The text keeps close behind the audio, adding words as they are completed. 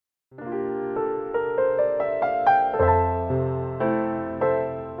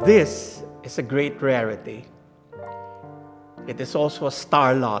This is a great rarity. It is also a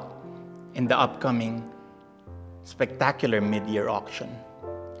star lot in the upcoming spectacular mid-year auction.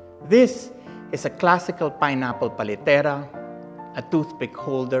 This is a classical Pineapple Palitera, a toothpick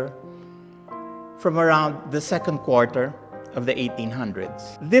holder from around the second quarter of the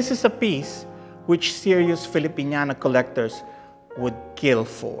 1800s. This is a piece which serious Filipiniana collectors would kill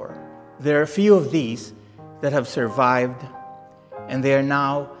for. There are a few of these that have survived, and they are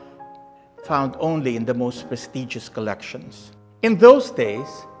now found only in the most prestigious collections. In those days,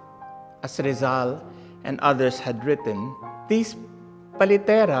 as Rizal and others had written, these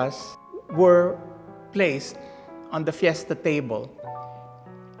paliteras were placed on the fiesta table,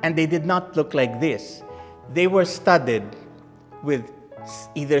 and they did not look like this. They were studded with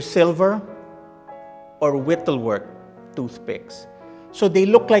either silver or whittlework toothpicks. So they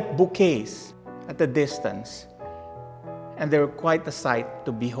look like bouquets at a distance, and they were quite a sight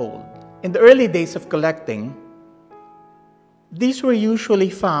to behold. In the early days of collecting, these were usually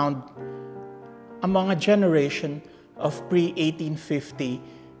found among a generation of pre-1850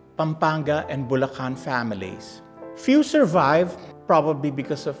 Pampanga and Bulacan families. Few survived, probably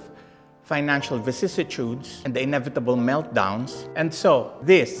because of financial vicissitudes and the inevitable meltdowns, and so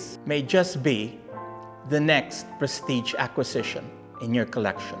this may just be the next prestige acquisition in your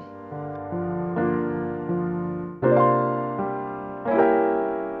collection.